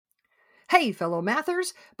Hey, fellow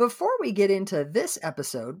mathers! Before we get into this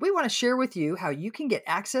episode, we want to share with you how you can get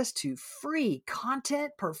access to free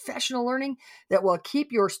content, professional learning that will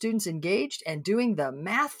keep your students engaged and doing the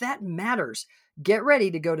math that matters. Get ready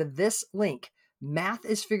to go to this link,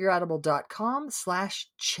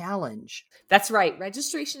 mathisfigureoutable.com/challenge. That's right.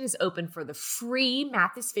 Registration is open for the free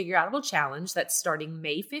Math is Figureoutable Challenge that's starting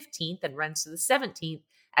May 15th and runs to the 17th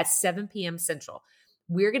at 7 p.m. Central.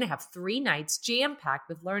 We're going to have 3 nights jam-packed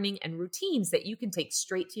with learning and routines that you can take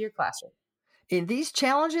straight to your classroom. In these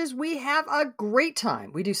challenges, we have a great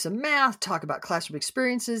time. We do some math, talk about classroom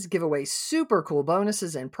experiences, give away super cool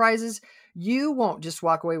bonuses and prizes. You won't just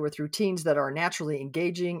walk away with routines that are naturally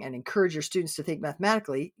engaging and encourage your students to think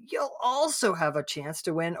mathematically. You'll also have a chance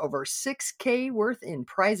to win over $6,000 worth in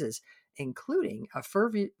prizes, including a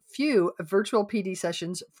few virtual PD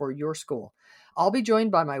sessions for your school. I'll be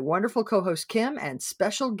joined by my wonderful co-host Kim and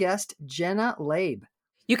special guest Jenna Labe.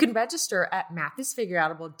 You can register at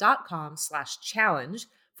mathisfigureoutable.com/challenge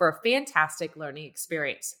for a fantastic learning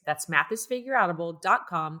experience. That's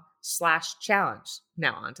mathisfigureoutable.com/challenge.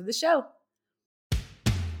 Now on to the show.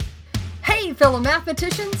 Hey, fellow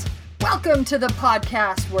mathematicians! Welcome to the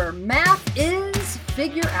podcast where math is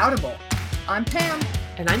figure-outable. I'm Pam.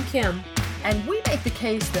 And I'm Kim. And we make the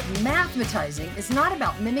case that mathematizing is not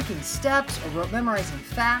about mimicking steps or memorizing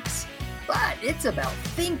facts, but it's about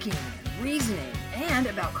thinking and reasoning and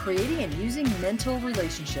about creating and using mental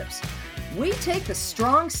relationships. We take the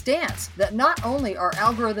strong stance that not only are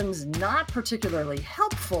algorithms not particularly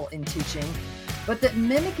helpful in teaching, but that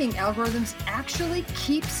mimicking algorithms actually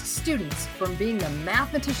keeps students from being the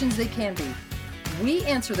mathematicians they can be. We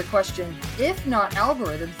answer the question, if not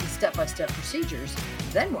algorithms and step-by-step procedures,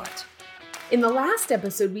 then what? In the last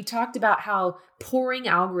episode, we talked about how pouring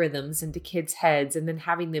algorithms into kids' heads and then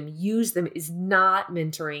having them use them is not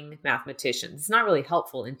mentoring mathematicians. It's not really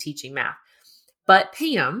helpful in teaching math. But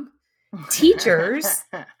Pam, teachers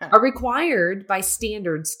are required by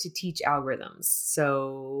standards to teach algorithms.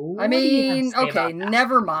 So,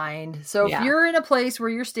 never mind. So if you're in a place where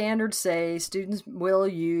your standards say students will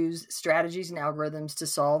use strategies and algorithms to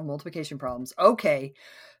solve multiplication problems, okay,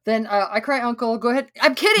 then I cry uncle, go ahead.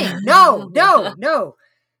 I'm kidding. No.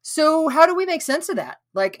 So how do we make sense of that?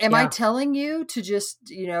 Like, am I telling you to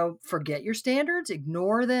just, forget your standards,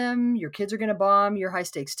 ignore them? Your kids are going to bomb your high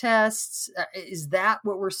stakes tests. Is that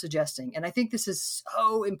what we're suggesting? And I think this is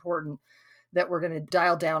so important that we're going to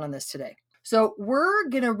dial down on this today. So we're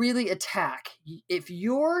going to really attack if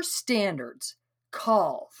your standards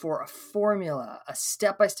call for a formula, a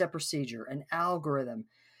step-by-step procedure, an algorithm,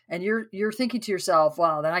 and you're thinking to yourself,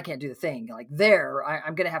 well, then I can't do the thing. Like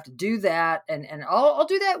I'm going to have to do that. And I'll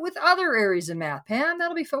do that with other areas of math. Pam,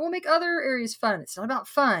 that'll be fun. We'll make other areas fun. It's not about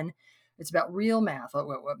fun. It's about real math,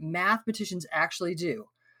 what mathematicians actually do.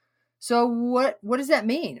 So what does that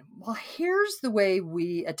mean? Well, here's the way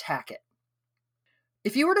we attack it.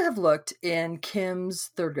 If you were to have looked in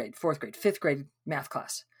Kim's 3rd grade, 4th grade, 5th grade math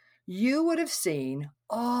class, you would have seen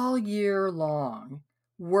all year long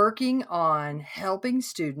working on helping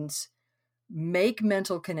students make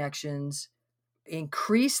mental connections,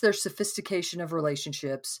 increase their sophistication of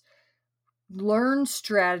relationships, learn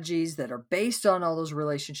strategies that are based on all those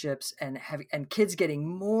relationships, and kids getting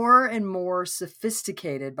more and more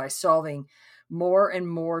sophisticated by solving more and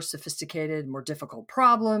more sophisticated, more difficult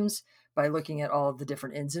problems, by looking at all of the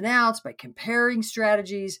different ins and outs, by comparing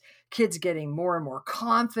strategies, kids getting more and more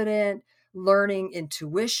confident, learning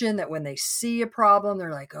intuition that when they see a problem,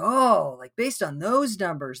 they're like, oh, like based on those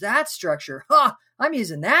numbers, that structure, I'm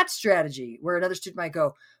using that strategy. Where another student might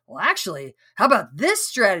go, well, actually, how about this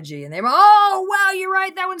strategy? And they go, oh, wow, you're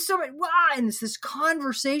right. That one's so much. Wow. And it's this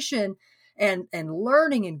conversation and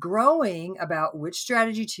learning and growing about which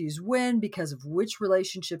strategy to use when, because of which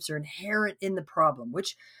relationships are inherent in the problem,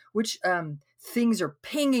 which things are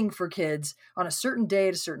pinging for kids on a certain day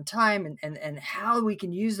at a certain time, and how we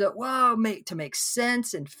can use that to make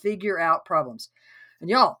sense and figure out problems. And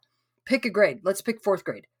y'all, pick a grade. Let's pick 4th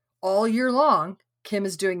grade. All year long, Kim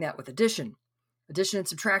is doing that with addition and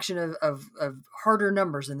subtraction of harder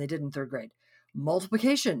numbers than they did in 3rd grade.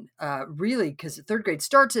 Multiplication, really, because 3rd grade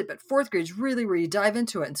starts it, but 4th grade is really where you dive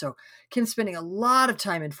into it. And so Kim's spending a lot of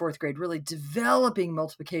time in 4th grade really developing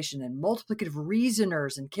multiplication and multiplicative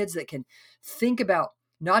reasoners and kids that can think about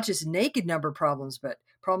not just naked number problems, but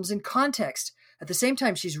problems in context. At the same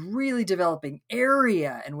time, she's really developing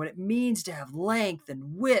area and what it means to have length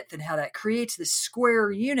and width and how that creates this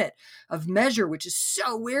square unit of measure, which is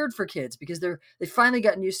so weird for kids because they've finally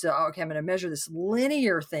gotten used to, okay, I'm going to measure this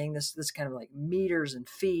linear thing, this kind of like meters and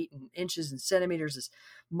feet and inches and centimeters, this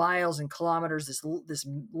miles and kilometers, this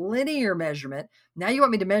linear measurement. Now you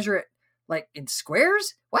want me to measure it Like in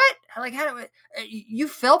squares? What? Like, how do you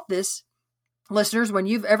felt this, listeners, when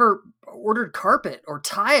you've ever ordered carpet or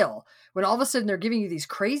tile, when all of a sudden they're giving you these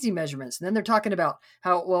crazy measurements, and then they're talking about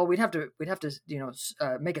how, well, we'd have to,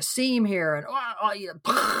 make a seam here, and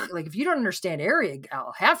like, if you don't understand area,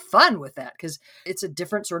 I'll have fun with that, because it's a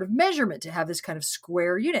different sort of measurement to have this kind of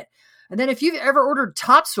square unit. And then if you've ever ordered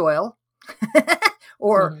topsoil,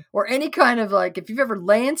 or any kind of, like, if you've ever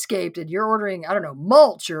landscaped and you're ordering, I don't know,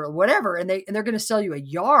 mulch or whatever, and they're going to sell you a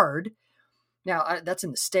yard. Now that's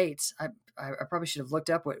in the States. I probably should have looked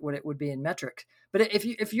up what it would be in metric. But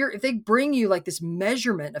if they bring you like this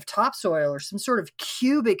measurement of topsoil or some sort of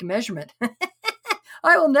cubic measurement,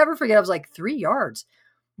 I will never forget. I was like, 3 yards.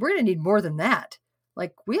 We're going to need more than that.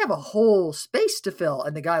 Like, we have a whole space to fill.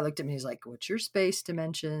 And the guy looked at me, he's like, what's your space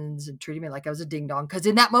dimensions? And treated me like I was a ding dong. Because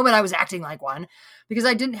in that moment I was acting like one, because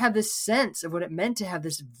I didn't have this sense of what it meant to have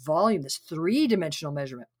this volume, this 3-dimensional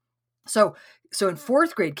measurement. So in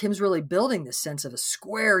 4th grade, Kim's really building this sense of a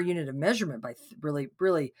square unit of measurement by really,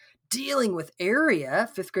 really dealing with area.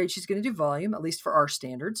 5th grade, she's going to do volume, at least for our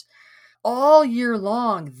standards. All year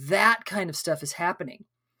long, that kind of stuff is happening.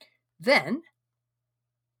 Then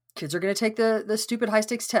kids are going to take the stupid high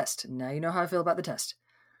stakes test. Now you know how I feel about the test.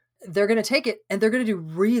 They're going to take it, and they're going to do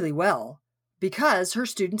really well, because her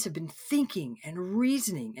students have been thinking and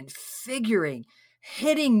reasoning and figuring,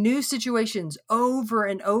 hitting new situations over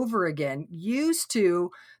and over again, used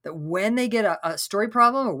to that when they get a story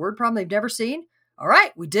problem or word problem they've never seen. All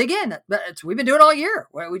right, we dig in. We've been doing all year.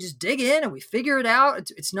 We just dig in and we figure it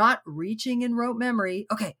out. It's not reaching in rote memory.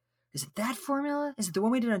 Okay, is it that formula? Is it the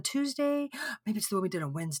one we did on Tuesday? Maybe it's the one we did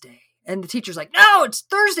on Wednesday. And the teacher's like, no, it's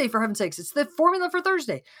Thursday, for heaven's sakes. It's the formula for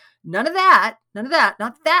Thursday. None of that,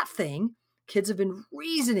 not that thing. Kids have been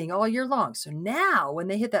reasoning all year long. So now when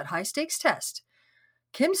they hit that high stakes test,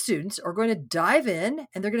 Kim's students are going to dive in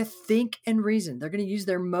and they're going to think and reason. They're going to use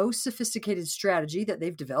their most sophisticated strategy that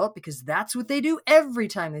they've developed, because that's what they do every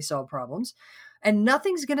time they solve problems. And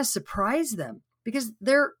nothing's going to surprise them, because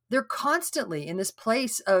they're constantly in this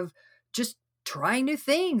place of just trying new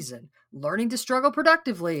things and learning to struggle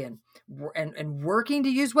productively and working to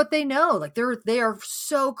use what they know. Like, they are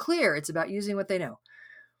so clear. It's about using what they know.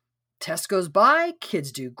 Test goes by,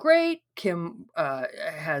 kids do great. Kim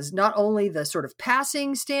has not only the sort of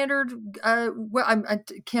passing standard.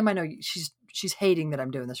 Kim, I know she's hating that I'm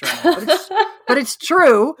doing this right now, but it's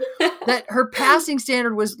true that her passing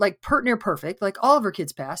standard was like near perfect. Like, all of her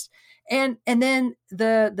kids passed, and then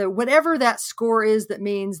the whatever that score is, that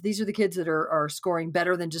means these are the kids that are scoring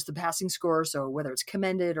better than just the passing score. So whether it's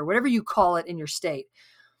commended or whatever you call it in your state,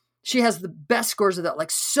 she has the best scores of that.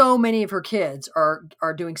 Like, so many of her kids are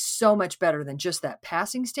doing so much better than just that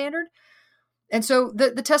passing standard. And so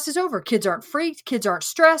the test is over. Kids aren't freaked. Kids aren't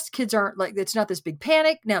stressed. Kids aren't like, it's not this big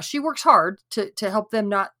panic. Now, she works hard to help them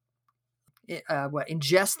not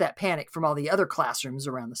ingest that panic from all the other classrooms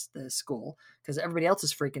around the school, because everybody else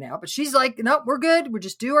is freaking out. But she's like, nope, we're good. We'll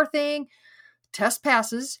just do our thing. Test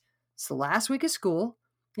passes. It's the last week of school.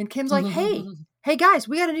 And Kim's like, hey guys,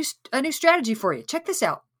 we got a new strategy for you. Check this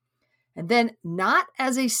out. And then, not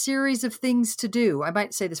as a series of things to do, I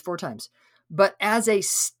might say this 4 times, but as a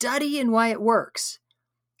study in why it works,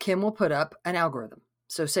 Kim will put up an algorithm.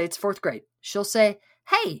 So say it's 4th grade. She'll say,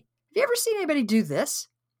 hey, have you ever seen anybody do this?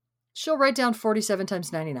 She'll write down 47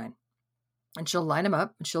 times 99. And she'll line them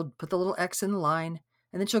up, and she'll put the little X in the line.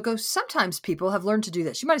 And then she'll go, sometimes people have learned to do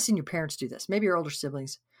this. You might have seen your parents do this, maybe your older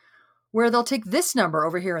siblings, where they'll take this number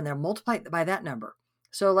over here and they'll multiply it by that number.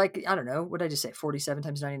 So, like, I don't know, what did I just say? 47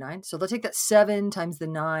 times 99. So they'll take that 7 times the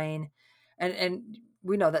 9, and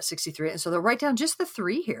we know that's 63. And so they'll write down just the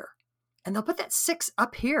 3 here, and they'll put that 6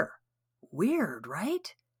 up here. Weird,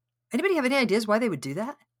 right? Anybody have any ideas why they would do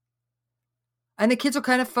that? And the kids will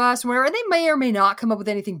kind of fuss and whatever, and they may or may not come up with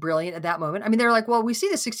anything brilliant at that moment. I mean, they're like, well, we see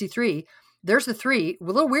the 63. There's the 3. A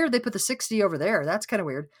little weird they put the 60 over there. That's kind of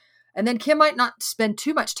weird. And then Kim might not spend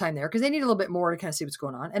too much time there, because they need a little bit more to kind of see what's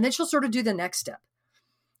going on. And then she'll sort of do the next step.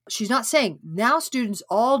 She's not saying, now students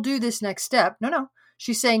all do this next step. No.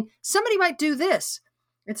 She's saying, somebody might do this.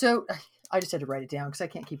 And so I just had to write it down, because I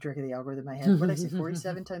can't keep track of the algorithm in my head. What did I say?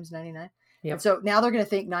 47 times 99? Yep. And so now they're going to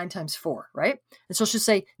think 9 times 4, right? And so she'll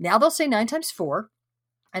say, now they'll say 9 times 4,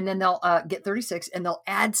 and then they'll get 36, and they'll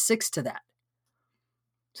add 6 to that.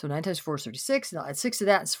 So 9 times 4 is 36, and they'll add 6 to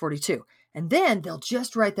that, it's 42. And then they'll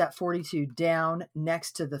just write that 42 down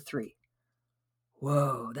next to the 3.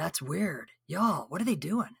 Whoa, that's weird. Y'all, what are they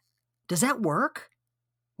doing? Does that work?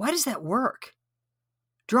 Why does that work?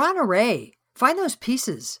 Draw an array. Find those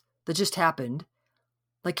pieces that just happened.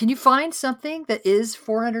 Like, can you find something that is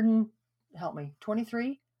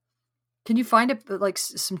 423? Can you find like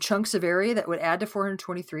some chunks of area that would add to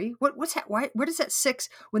 423? What's that? Why? Where does that 6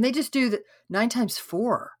 when they just do the 9 times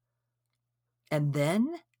 4? And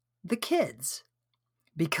then the kids,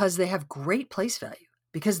 because they have great place value,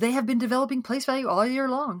 because they have been developing place value all year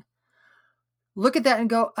long, look at that and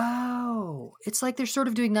go, oh, it's like they're sort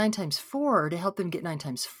of doing 9 times 4 to help them get 9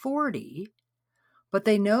 times 40, but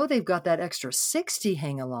they know they've got that extra 60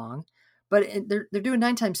 hang along, but they're doing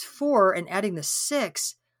 9 times 4 and adding the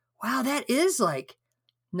 6. Wow, that is like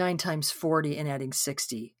 9 times 40 and adding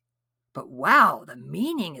 60. But wow, the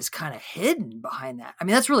meaning is kind of hidden behind that. I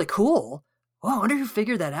mean, that's really cool. Oh, I wonder who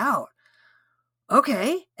figured that out.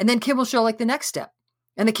 Okay. And then Kim will show like the next step.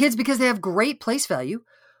 And the kids, because they have great place value,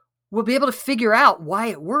 will be able to figure out why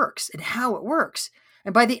it works and how it works.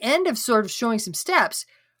 And by the end of sort of showing some steps,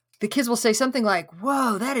 the kids will say something like,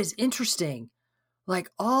 whoa, that is interesting.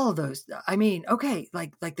 Like all of those, I mean, okay,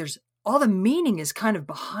 like there's all the meaning is kind of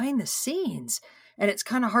behind the scenes, and it's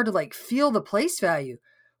kind of hard to like feel the place value.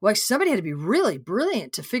 Like somebody had to be really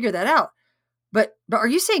brilliant to figure that out. But are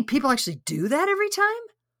you saying people actually do that every time?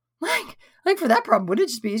 Like for that problem, wouldn't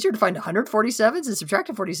it just be easier to find 147s and subtract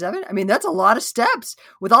a 47? I mean, that's a lot of steps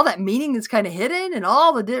with all that meaning that's kind of hidden and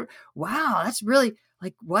all the different. Wow, that's really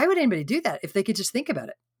like, why would anybody do that if they could just think about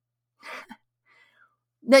it?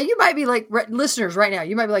 Now, you might be like, listeners right now,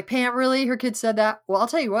 you might be like, Pam, really? Her kid said that? Well, I'll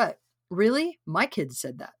tell you what, really? My kids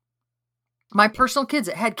said that. My personal kids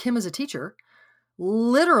that had Kim as a teacher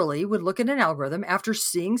literally would look at an algorithm after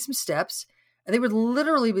seeing some steps, and they would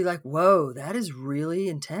literally be like, whoa, that is really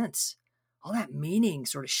intense. All that meaning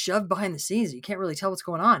sort of shoved behind the scenes. You can't really tell what's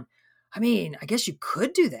going on. I mean, I guess you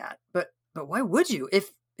could do that, but why would you?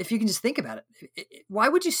 If you can just think about it, why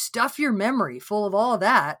would you stuff your memory full of all of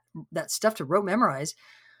that stuff to rote memorize?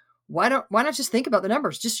 Why not just think about the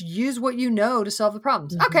numbers? Just use what you know to solve the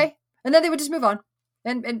problems. Mm-hmm. Okay. And then they would just move on.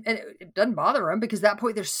 And it doesn't bother them, because at that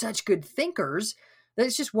point they're such good thinkers that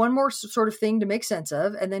it's just one more sort of thing to make sense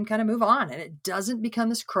of and then kind of move on. And it doesn't become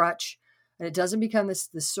this crutch, and it doesn't become this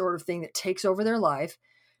sort of thing that takes over their life.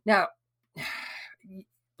 Now,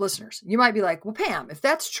 listeners, you might be like, well, Pam, if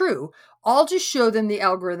that's true, I'll just show them the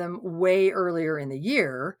algorithm way earlier in the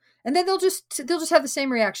year, and then they'll just have the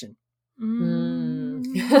same reaction.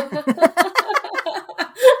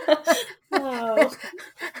 Oh.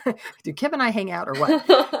 Do Kim and I hang out or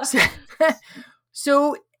what?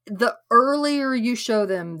 So the earlier you show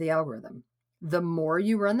them the algorithm, the more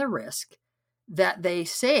you run the risk that they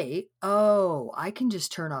say, oh, I can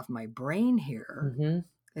just turn off my brain here. Mm-hmm.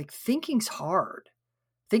 Like thinking's hard.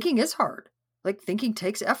 Thinking is hard. Like thinking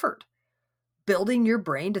takes effort. Building your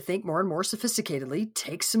brain to think more and more sophisticatedly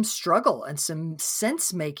takes some struggle and some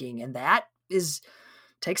sense making. And that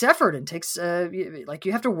takes effort and takes like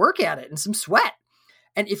you have to work at it and some sweat.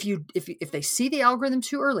 And if they see the algorithm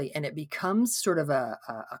too early and it becomes sort of a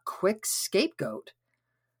quick scapegoat,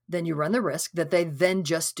 then you run the risk that they then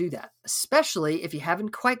just do that, especially if you haven't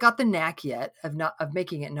quite got the knack yet of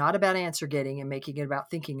making it not about answer getting and making it about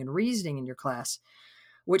thinking and reasoning in your class,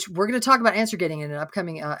 which we're going to talk about answer getting in an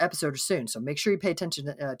upcoming episode soon. So make sure you pay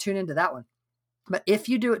attention, tune into that one. But if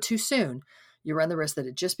you do it too soon, you run the risk that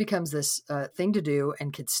it just becomes this thing to do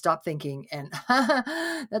and kids stop thinking. And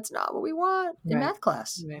that's not what we want in math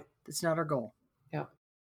class. Right. That's not our goal. Yeah.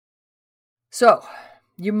 So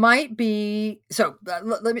you might be,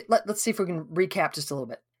 let's see if we can recap just a little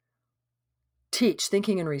bit. Teach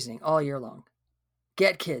thinking and reasoning all year long.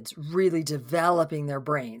 Get kids really developing their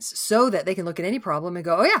brains so that they can look at any problem and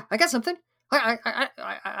go, oh yeah, I got something.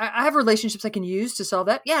 I have relationships I can use to solve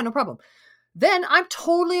that. Yeah, no problem. Then I'm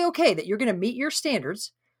totally okay that you're going to meet your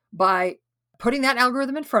standards by putting that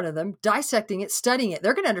algorithm in front of them, dissecting it, studying it.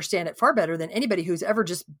 They're going to understand it far better than anybody who's ever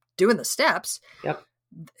just doing the steps. Yep.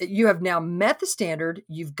 You have now met the standard.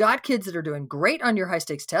 You've got kids that are doing great on your high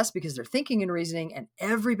stakes tests because they're thinking and reasoning, and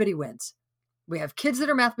everybody wins. We have kids that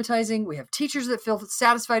are mathematizing. We have teachers that feel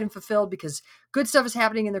satisfied and fulfilled because good stuff is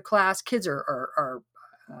happening in their class. Kids are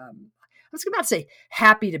I was about to say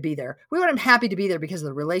happy to be there. We want them happy to be there because of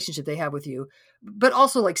the relationship they have with you, but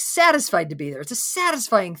also like satisfied to be there. It's a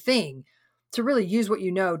satisfying thing to really use what you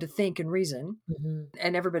know to think and reason. Mm-hmm.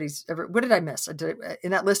 And what did I miss?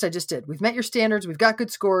 In that list I just did. We've met your standards. We've got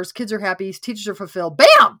good scores. Kids are happy. Teachers are fulfilled.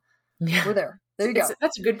 Bam! Yeah. We're there. There you go.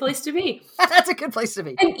 That's a good place to be. That's a good place to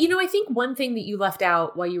be. And, I think one thing that you left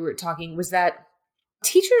out while you were talking was that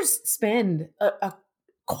teachers spend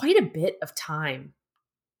quite a bit of time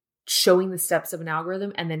showing the steps of an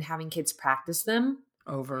algorithm and then having kids practice them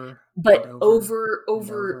over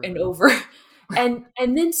and over. And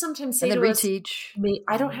then sometimes say to us,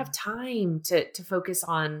 I don't have time to focus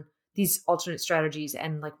on these alternate strategies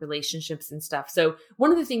and like relationships and stuff. So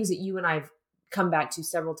one of the things that you and I've come back to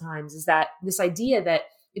several times is that this idea that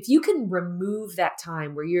if you can remove that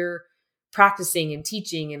time where you're practicing and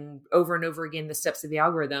teaching and over again the steps of the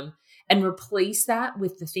algorithm and replace that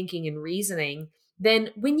with the thinking and reasoning,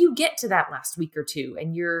 then when you get to that last week or two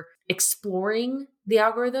and you're exploring the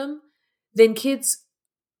algorithm, then kids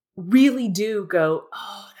really do go,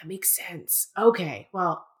 oh, that makes sense. Okay,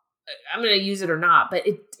 well, I'm going to use it or not, but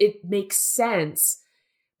it makes sense.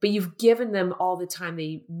 But you've given them all the time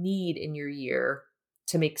they need in your year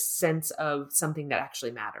to make sense of something that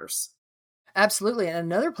actually matters. Absolutely. And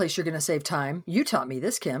another place you're going to save time, you taught me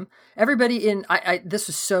this, Kim. Everybody in, this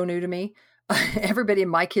was so new to me. Everybody in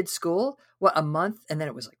my kid's school, a month, and then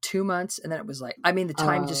it was like 2 months, and then it was like, the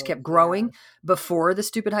time just kept growing before the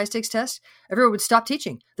stupid high stakes test. Everyone would stop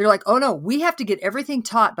teaching. They're like, oh no, we have to get everything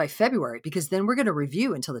taught by February because then we're going to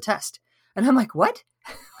review until the test. And I'm like, what?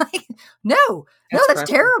 No, that's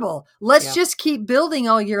terrible. Let's just keep building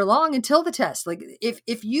all year long until the test. Like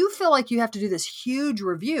if you feel like you have to do this huge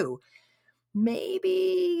review,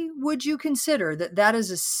 maybe would you consider that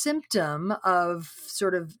is a symptom of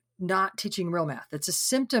sort of not teaching real math? It's a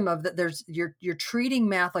symptom of that you're treating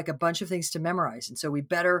math like a bunch of things to memorize. And so we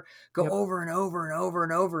better go over and over and over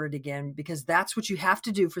and over it again, because that's what you have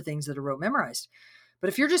to do for things that are rote memorized. But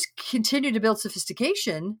if you're just continue to build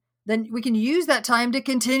sophistication, then we can use that time to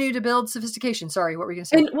continue to build sophistication. Sorry, what were you going to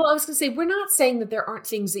say? And, well, I was going to say, we're not saying that there aren't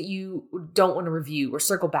things that you don't want to review or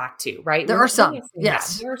circle back to, right? There are some,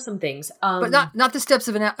 yes. There are some things. But not the steps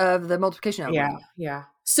of the multiplication algorithm. Yeah.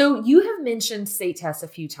 So you have mentioned state tests a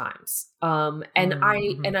few times. And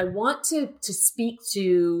I want to speak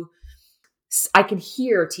to, I can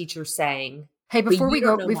hear teachers saying, hey, before we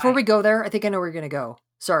go there, I think I know where you're going to go.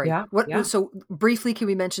 Sorry. Yeah. So briefly, can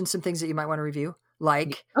we mention some things that you might want to review?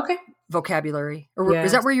 Like vocabulary, or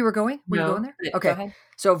is that where you were going? Were you going there? Okay.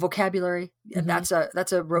 So vocabulary, that's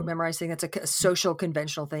a rote memorized thing. That's a social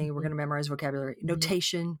conventional thing. We're going to memorize vocabulary.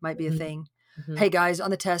 Notation might be a thing. Hey guys,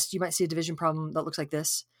 on the test, you might see a division problem that looks like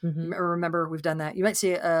this. Remember, we've done that. You might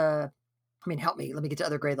see help me. Let me get to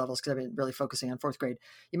other grade levels because I've been really focusing on fourth grade.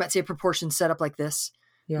 You might see a proportion set up like this.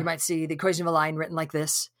 Yeah. You might see the equation of a line written like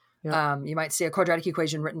this. Yeah. You might see a quadratic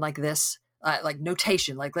equation written like this. Like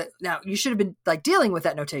notation, now you should have been like dealing with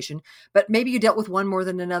that notation, but maybe you dealt with one more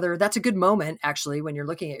than another. That's a good moment actually when you're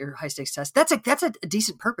looking at your high stakes test. That's a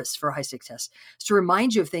decent purpose for a high stakes test. It's to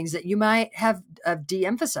remind you of things that you might have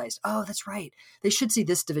de-emphasized. Oh, that's right. They should see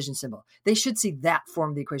this division symbol. They should see that form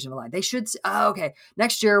of the equation of a line. They should see, okay.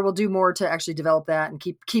 Next year we'll do more to actually develop that and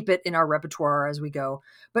keep it in our repertoire as we go.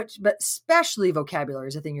 But especially vocabulary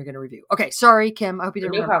is a thing you're going to review. Okay, sorry, Kim. I hope you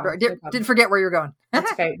didn't forget where you're going.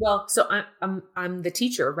 That's okay. Well, so I'm the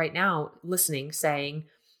teacher right now listening, saying,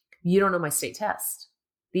 you don't know my state test.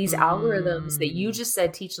 These algorithms that you just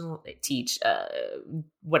said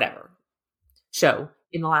show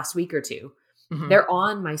in the last week or two, they're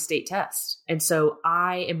on my state test. And so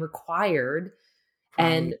I am required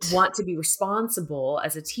and want to be responsible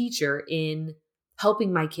as a teacher in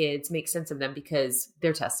helping my kids make sense of them because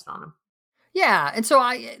they're tested on them. Yeah. And so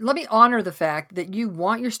let me honor the fact that you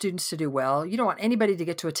want your students to do well. You don't want anybody to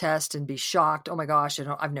get to a test and be shocked. Oh my gosh,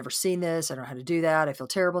 I've never seen this. I don't know how to do that. I feel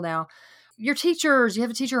terrible now. Your teachers, you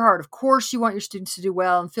have a teacher heart. Of course, you want your students to do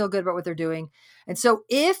well and feel good about what they're doing. And so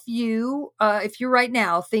if you're right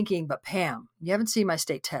now thinking, but Pam, you haven't seen my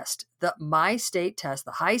state test, the high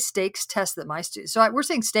stakes test that my students, so we're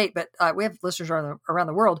saying state, but we have listeners around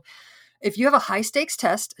the world. If you have a high stakes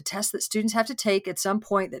test, a test that students have to take at some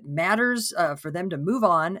point that matters for them to move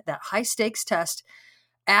on, that high stakes test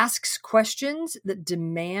asks questions that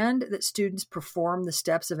demand that students perform the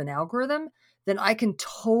steps of an algorithm, then I can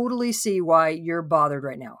totally see why you're bothered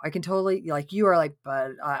right now. I can totally, you are like,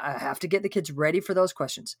 but I have to get the kids ready for those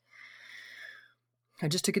questions. I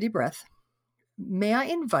just took a deep breath. May I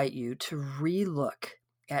invite you to relook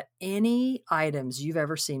at any items you've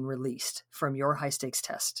ever seen released from your high stakes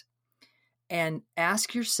test? And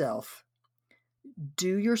ask yourself,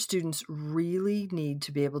 do your students really need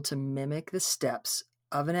to be able to mimic the steps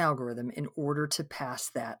of an algorithm in order to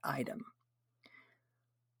pass that item?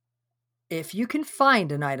 If you can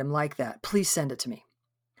find an item like that, please send it to me.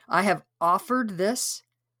 I have offered this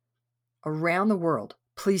around the world.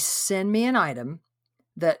 Please send me an item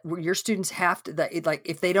that your students have to,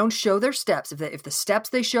 if they don't show their steps, if the steps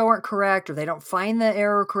they show aren't correct, or they don't find the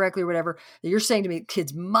error correctly or whatever, that you're saying to me,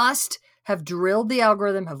 kids must have drilled the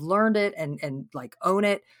algorithm, have learned it and own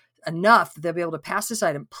it enough that they'll be able to pass this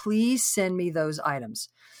item. Please send me those items.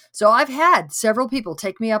 So I've had several people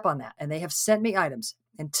take me up on that, and they have sent me items.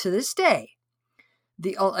 And to this day,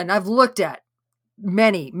 and I've looked at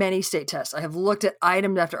many state tests. I have looked at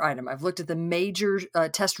item after item. I've looked at the major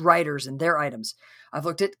test writers and their items. I've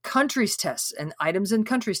looked at countries tests and items in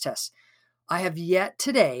countries tests. I have yet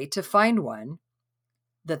today to find one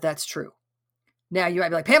that's true. Now you might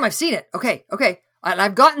be like, Pam, I've seen it. Okay. And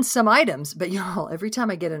I've gotten some items, but every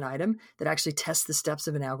time I get an item that actually tests the steps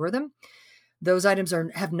of an algorithm, those items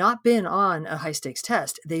have not been on a high stakes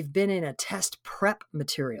test. They've been in a test prep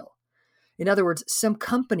material. In other words, some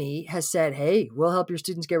company has said, hey, we'll help your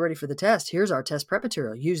students get ready for the test. Here's our test prep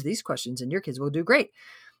material. Use these questions and your kids will do great.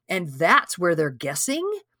 And that's where they're guessing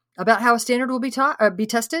about how a standard will be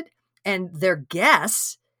tested. And their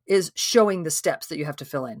guess is showing the steps that you have to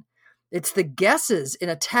fill in. It's the guesses in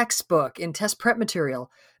a textbook, in test prep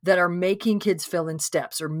material, that are making kids fill in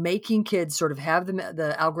steps or making kids sort of have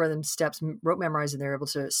the algorithm steps rote memorized and they're able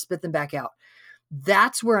to spit them back out.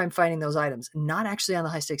 That's where I'm finding those items, not actually on the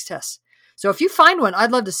high stakes tests. So if you find one,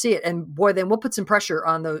 I'd love to see it. And boy, then we'll put some pressure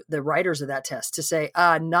on the writers of that test to say,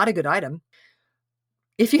 not a good item.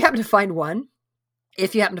 If you happen to find one,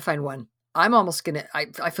 I'm almost going to,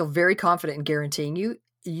 I feel very confident in guaranteeing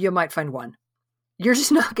you might find one. You're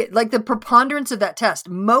just not getting, like the preponderance of that test,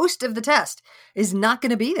 most of the test is not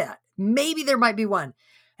going to be that. Maybe there might be one.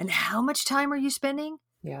 And how much time are you spending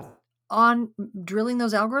on drilling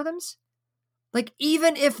those algorithms? Like,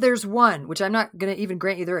 even if there's one, which I'm not going to even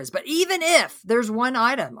grant you there is, but even if there's one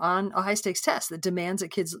item on a high stakes test that demands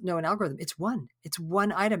that kids know an algorithm, it's one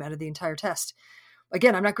item out of the entire test.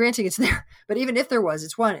 Again, I'm not granting it's there, but even if there was,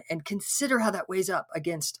 it's one. And consider how that weighs up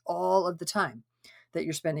against all of the time that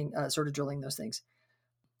you're spending sort of drilling those things.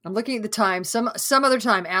 I'm looking at the time. Some other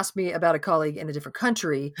time asked me about a colleague in a different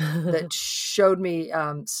country that showed me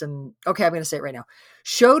I'm going to say it right now.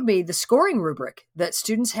 Showed me the scoring rubric that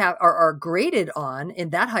students are graded on in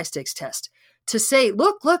that high stakes test to say,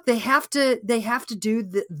 look, they have to do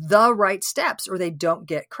the right steps or they don't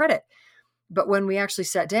get credit. But when we actually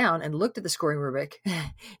sat down and looked at the scoring rubric,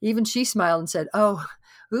 even she smiled and said, oh,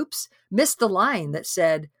 oops, missed the line that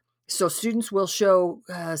said, so students will show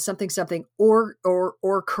something or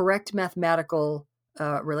correct mathematical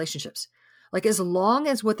relationships. Like, as long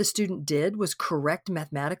as what the student did was correct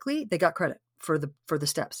mathematically, they got credit for the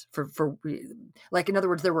steps. For like, in other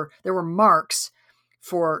words, there were marks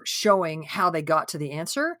for showing how they got to the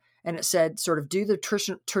answer, and it said sort of do the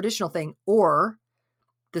traditional thing, or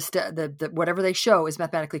the whatever they show is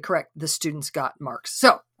mathematically correct. The students got marks.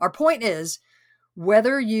 So our point is,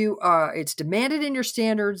 whether it's demanded in your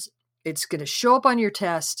standards, it's going to show up on your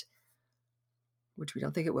test, which we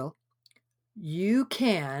don't think it will. You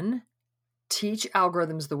can teach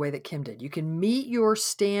algorithms the way that Kim did. You can meet your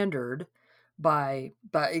standard by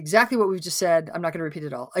exactly what we've just said. I'm not going to repeat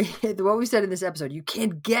it all. What we said in this episode, you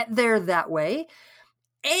can get there that way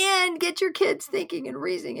and get your kids thinking and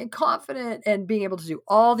reasoning and confident and being able to do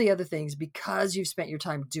all the other things because you've spent your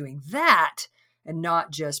time doing that and not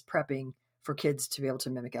just prepping for kids to be able to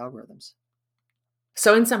mimic algorithms.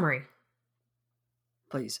 So in summary,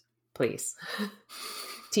 please,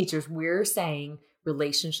 teachers, we're saying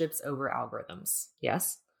relationships over algorithms.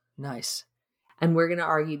 Yes. Nice. And we're going to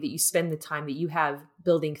argue that you spend the time that you have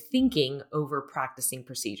building thinking over practicing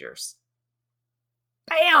procedures.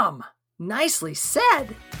 Bam! Nicely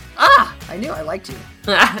said. I knew I liked you.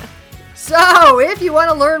 So, if you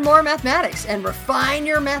want to learn more mathematics and refine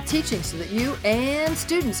your math teaching so that you and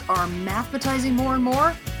students are mathematizing more and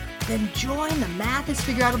more, then join the Math is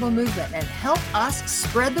Figureoutable movement and help us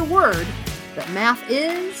spread the word that math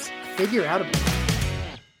is figureoutable.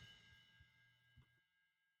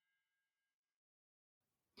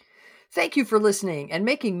 Thank you for listening and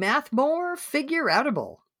making math more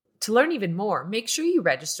figureoutable. To learn even more, make sure you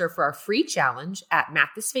register for our free challenge at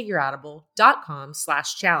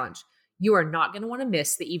mathisfigureoutable.com/challenge. You are not going to want to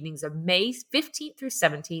miss the evenings of May 15th through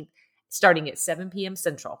 17th, starting at 7 p.m.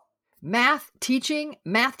 Central. Math teaching,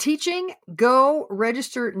 go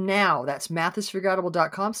register now. That's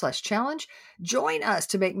mathisfigureoutable.com/challenge. Join us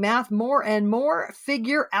to make math more and more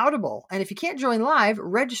figureoutable. And if you can't join live,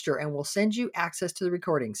 register and we'll send you access to the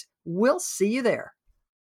recordings. We'll see you there.